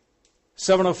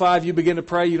 7:05, you begin to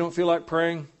pray, you don't feel like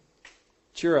praying,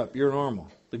 cheer up, you're normal.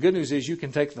 The good news is you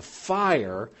can take the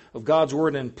fire of God's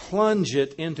word and plunge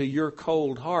it into your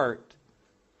cold heart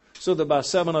so that by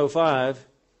 7:05,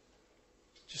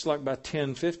 just like by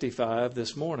 10:55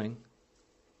 this morning,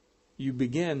 you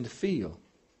begin to feel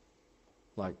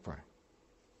like praying.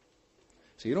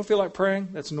 So you don't feel like praying?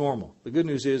 That's normal. The good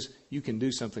news is you can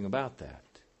do something about that.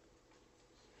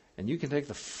 And you can take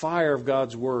the fire of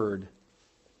God's word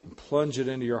and plunge it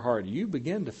into your heart. You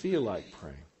begin to feel like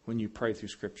praying when you pray through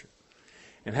Scripture.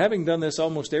 And having done this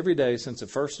almost every day since the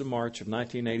 1st of March of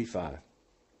 1985,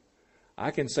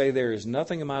 I can say there is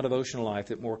nothing in my devotional life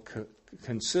that more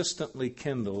consistently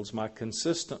kindles my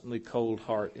consistently cold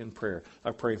heart in prayer.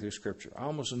 I pray through Scripture. I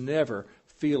almost never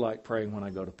feel like praying when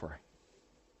I go to pray.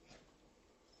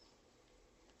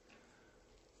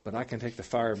 But I can take the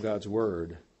fire of God's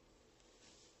word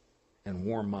and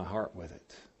warm my heart with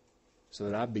it so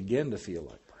that I begin to feel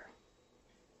like prayer.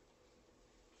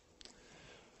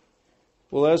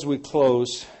 Well, as we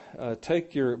close,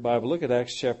 take your Bible, look at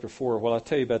Acts chapter 4 while I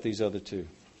tell you about these other two.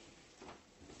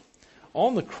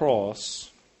 On the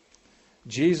cross,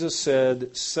 Jesus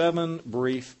said 7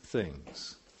 brief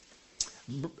things.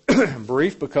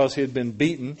 Brief because he had been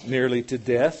beaten nearly to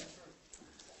death.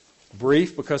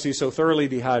 Brief because he's so thoroughly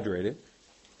dehydrated.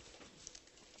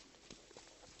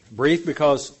 Brief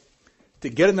because to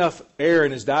get enough air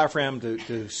in his diaphragm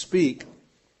to speak,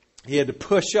 he had to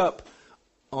push up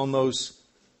on those,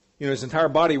 his entire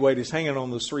body weight is hanging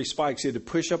on those 3 spikes. He had to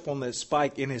push up on that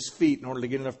spike in his feet in order to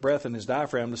get enough breath in his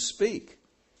diaphragm to speak.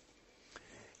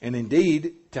 And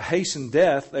indeed, to hasten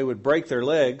death, they would break their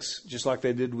legs, just like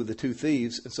they did with the 2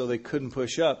 thieves, and so they couldn't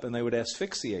push up, and they would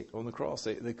asphyxiate on the cross.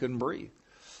 They couldn't breathe.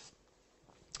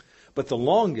 But the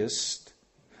longest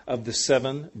of the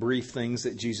 7 brief things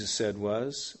that Jesus said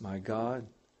was, my God,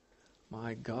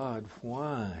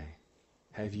 why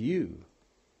have you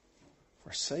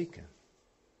forsaken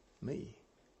me?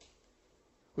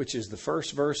 Which is the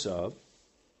first verse of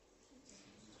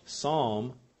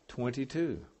Psalm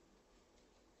 22.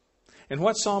 And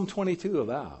what's Psalm 22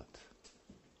 about?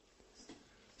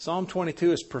 Psalm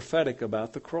 22 is prophetic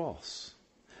about the cross.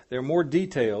 There are more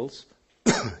details,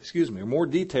 more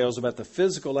details about the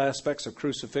physical aspects of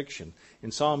crucifixion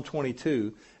in Psalm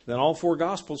 22 than all 4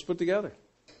 Gospels put together.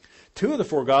 2 of the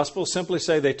 4 Gospels simply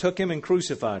say they took him and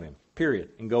crucified him, period,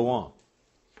 and go on.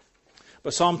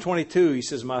 But Psalm 22, he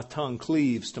says, my tongue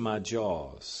cleaves to my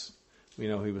jaws. We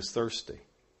know he was thirsty.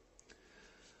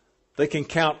 They can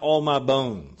count all my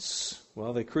bones.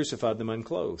 Well, they crucified them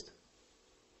unclothed.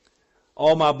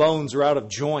 All my bones are out of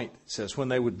joint, it says. When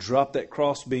they would drop that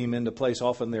crossbeam into place,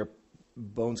 often their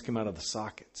bones came out of the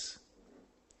sockets.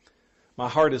 My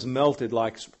heart is melted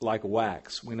like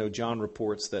wax. We know John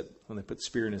reports that when they put the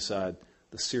spear in his side,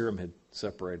 the serum had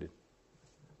separated.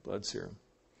 Blood serum.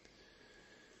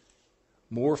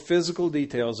 More physical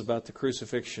details about the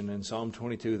crucifixion in Psalm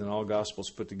 22 than all Gospels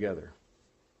put together.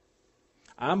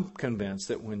 I'm convinced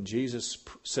that when Jesus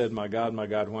said, my God,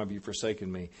 why have you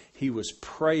forsaken me? He was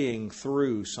praying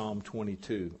through Psalm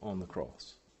 22 on the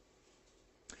cross.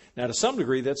 Now, to some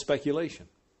degree, that's speculation.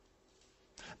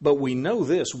 But we know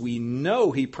this. We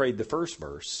know he prayed the first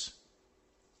verse.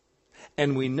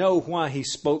 And we know why he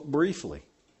spoke briefly.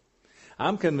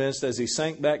 I'm convinced as he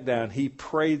sank back down, he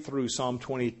prayed through Psalm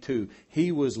 22.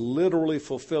 He was literally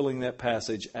fulfilling that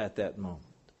passage at that moment.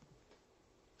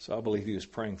 So I believe he was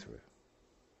praying through it.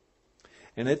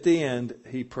 And at the end,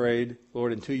 he prayed,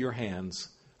 Lord, into your hands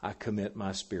I commit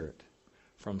my spirit.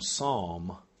 From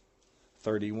Psalm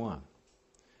 31.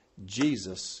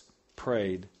 Jesus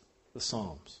prayed the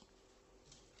Psalms.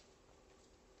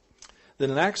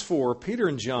 Then in Acts 4, Peter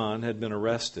and John had been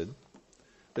arrested.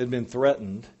 They'd been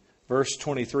threatened. Verse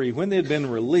 23, when they had been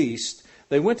released,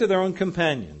 they went to their own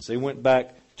companions. They went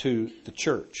back to the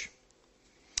church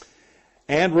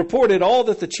and reported all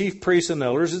that the chief priests and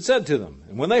elders had said to them.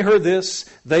 And when they heard this,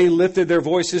 they lifted their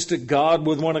voices to God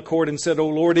with one accord and said, O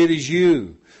Lord, it is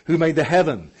you who made the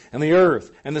heaven and the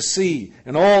earth and the sea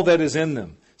and all that is in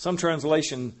them. Some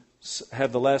translations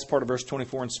have the last part of verse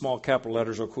 24 in small capital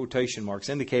letters or quotation marks,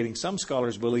 indicating some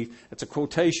scholars believe it's a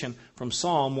quotation from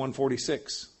Psalm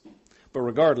 146. But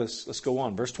regardless, let's go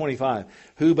on. Verse 25,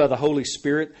 who by the Holy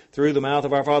Spirit, through the mouth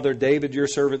of our father David, your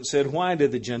servant, said, why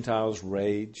did the Gentiles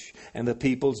rage and the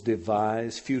peoples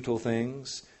devise futile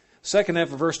things? Second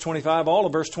half of verse 25, all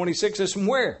of verse 26 is from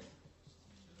where?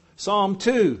 Psalm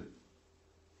 2.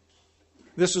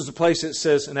 This was the place it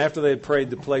says, and after they had prayed,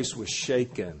 the place was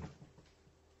shaken.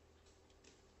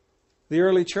 The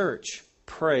early church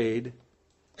prayed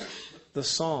the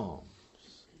Psalms.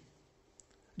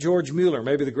 George Mueller,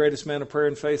 maybe the greatest man of prayer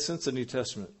and faith since the New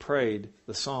Testament, prayed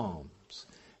the Psalms.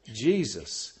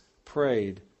 Jesus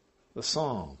prayed the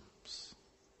Psalms.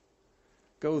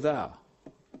 Go thou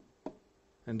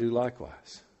and do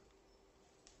likewise.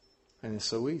 And it's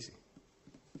so easy.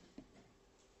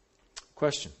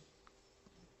 Question?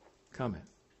 Comment?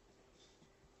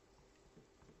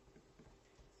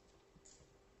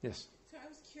 Yes? So I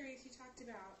was curious, you talked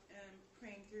about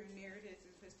praying through narratives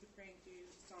as opposed to praying through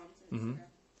Psalms and stuff.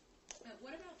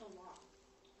 What about the law?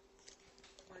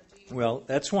 Well,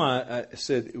 that's why I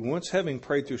said, once having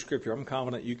prayed through Scripture, I'm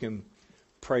confident you can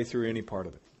pray through any part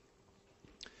of it.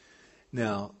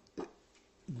 Now,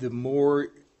 the more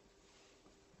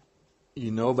you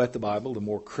know about the Bible, the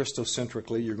more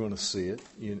Christocentrically you're going to see it.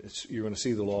 You're going to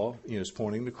see the law, it's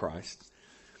pointing to Christ.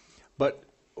 But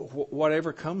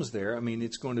whatever comes there, I mean,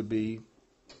 it's going to be,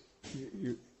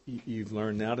 you've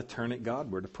learned now to turn it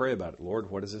Godward, to pray about it. Lord,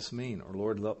 what does this mean? Or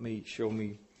Lord, show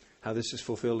me how this is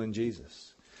fulfilled in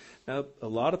Jesus. Now,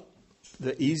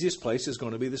 the easiest place is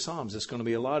going to be the Psalms. It's going to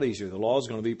be a lot easier. The law is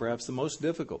going to be perhaps the most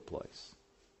difficult place.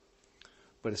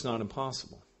 But it's not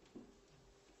impossible.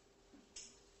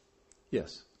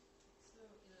 Yes? So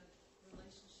in a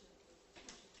relationship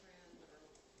with a friend or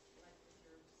like with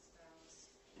your spouse,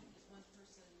 is one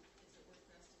person, is it worth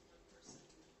best if one person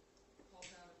calls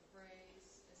out a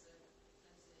phrase as a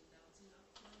bouncing off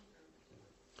point? Or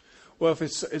Well, if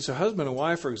it's a husband and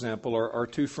wife, for example, or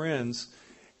two friends,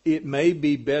 it may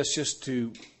be best just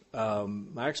to,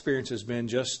 my experience has been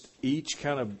just each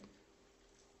kind of,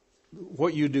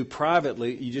 what you do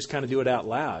privately, you just kind of do it out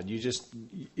loud.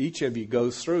 Each of you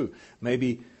goes through.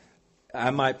 Maybe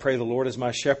I might pray, the Lord is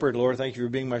my shepherd. Lord, thank you for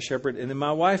being my shepherd. And then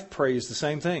my wife prays the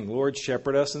same thing. Lord,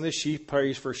 shepherd us in this. She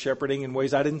prays for shepherding in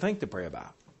ways I didn't think to pray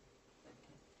about.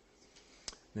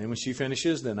 And then when she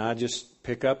finishes, then I just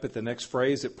pick up at the next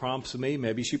phrase that prompts me.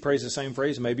 Maybe she prays the same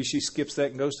phrase. Maybe she skips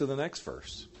that and goes to the next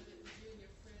verse. Would you and your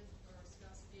friend or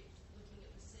spouse be looking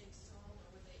at the same psalm,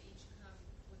 or would they each come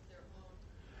with their own?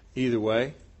 Either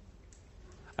way.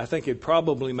 I think it'd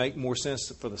probably make more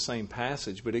sense for the same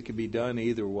passage, but it could be done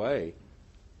either way.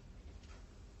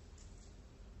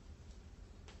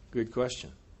 Good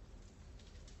question.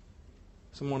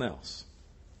 Someone else?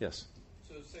 Yes.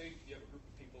 So say you have a group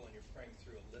of people and you're praying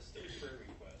through a list of prayer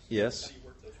requests. Yes. How do you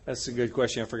work those? That's a good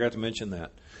question. I forgot to mention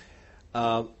that.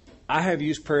 I have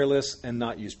used prayer lists and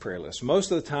not used prayer lists.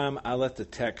 Most of the time, I let the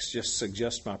text just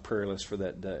suggest my prayer list for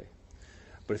that day.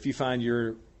 But if you find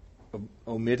you're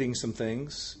omitting some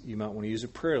things, you might want to use a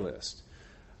prayer list.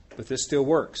 But this still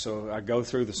works. So I go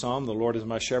through the psalm, the Lord is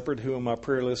my shepherd. Who on my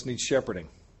prayer list needs shepherding?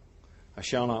 I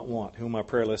shall not want. Who on my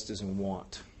prayer list is in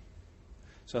want?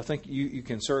 So I think you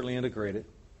can certainly integrate it.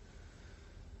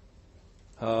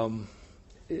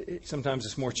 Sometimes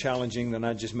it's more challenging than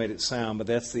I just made it sound, but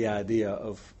that's the idea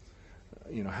of,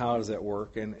 how does that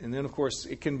work? And then, of course,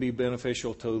 it can be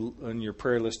beneficial to, on your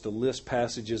prayer list, to list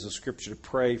passages of Scripture to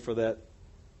pray for that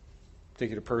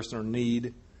particular person or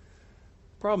need.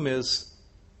 Problem is,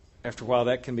 after a while,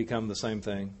 that can become the same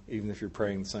thing, even if you're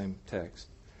praying the same text.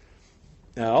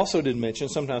 Now, I also did mention,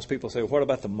 sometimes people say, what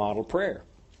about the model prayer?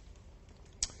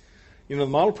 The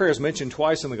model prayer is mentioned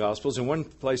twice in the Gospels. In one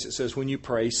place it says, when you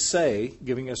pray, say,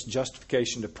 giving us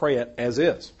justification to pray it as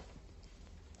is.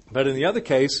 But in the other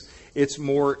case, it's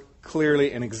more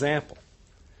clearly an example.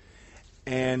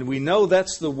 And we know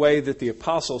that's the way that the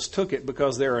apostles took it,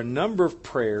 because there are a number of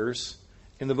prayers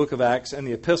in the book of Acts and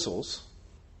the epistles,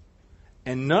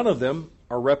 and none of them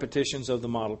are repetitions of the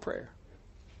model prayer.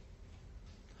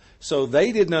 So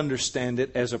they didn't understand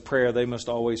it as a prayer they must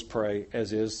always pray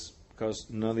as is, because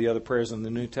none of the other prayers in the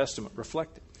New Testament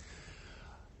reflect it.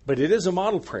 But it is a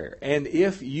model prayer. And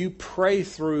if you pray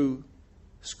through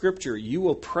Scripture, you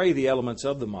will pray the elements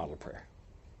of the model prayer.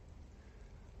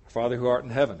 Father who art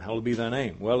in heaven, hallowed be thy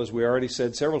name. Well, as we already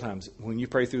said several times, when you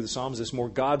pray through the Psalms, it's more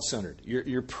God-centered.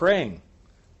 You're praying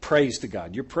praise to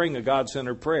God. You're praying a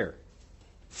God-centered prayer,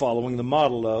 following the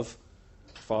model of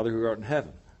Father who art in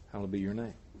heaven, hallowed be your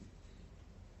name.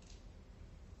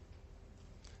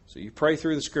 So you pray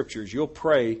through the Scriptures, you'll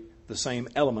pray the same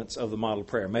elements of the model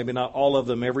prayer. Maybe not all of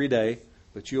them every day,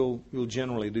 but you'll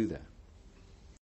generally do that.